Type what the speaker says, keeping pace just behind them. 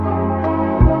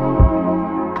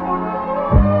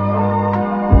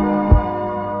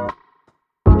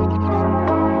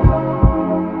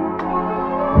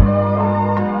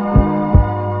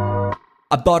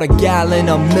I bought a gallon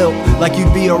of milk, like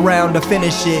you'd be around to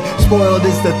finish it. Spoiled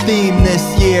is the theme this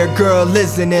year, girl,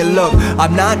 isn't it? Look,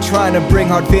 I'm not trying to bring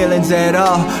hard feelings at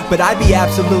all, but I'd be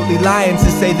absolutely lying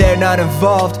to say they're not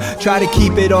involved. Try to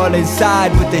keep it all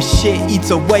inside, but this shit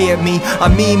eats away at me.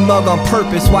 I mean mug on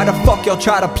purpose, why the fuck y'all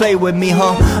try to play with me,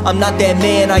 huh? I'm not that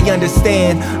man, I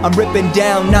understand. I'm ripping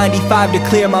down 95 to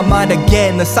clear my mind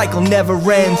again. The cycle never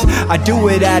ends, I do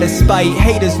it out of spite.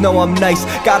 Haters know I'm nice,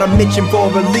 got them itching for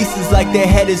releases like their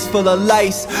head is full of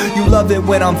lice. You love it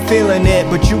when I'm feeling it,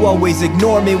 but you always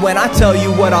ignore me when I tell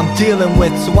you what I'm dealing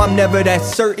with. So I'm never that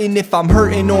certain if I'm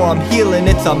hurting or I'm healing.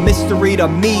 It's a mystery to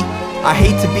me. I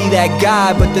hate to be that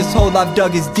guy, but this hole I've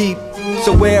dug is deep.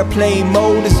 So airplane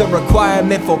mode is a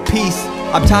requirement for peace.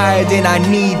 I'm tired and I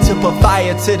need to put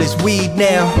fire to this weed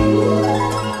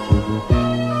now.